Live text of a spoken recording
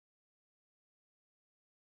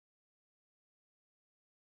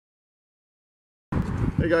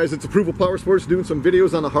Hey guys, it's Approval Power Sports doing some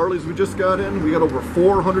videos on the Harleys we just got in. We got over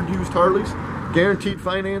 400 used Harleys, guaranteed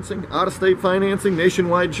financing, out-of-state financing,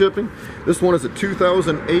 nationwide shipping. This one is a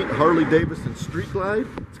 2008 Harley Davidson Street Glide.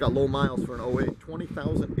 It's got low miles for an 08,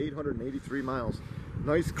 20,883 miles.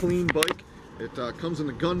 Nice clean bike. It comes in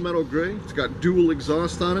the gunmetal gray. It's got dual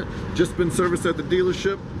exhaust on it. Just been serviced at the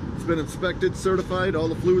dealership. It's been inspected, certified. All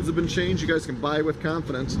the fluids have been changed. You guys can buy with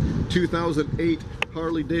confidence. 2008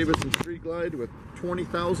 Harley Davidson Street Glide with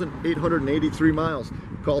 20,883 miles.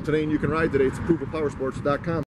 Call today and you can ride today. It's ApprovalPowersports.com.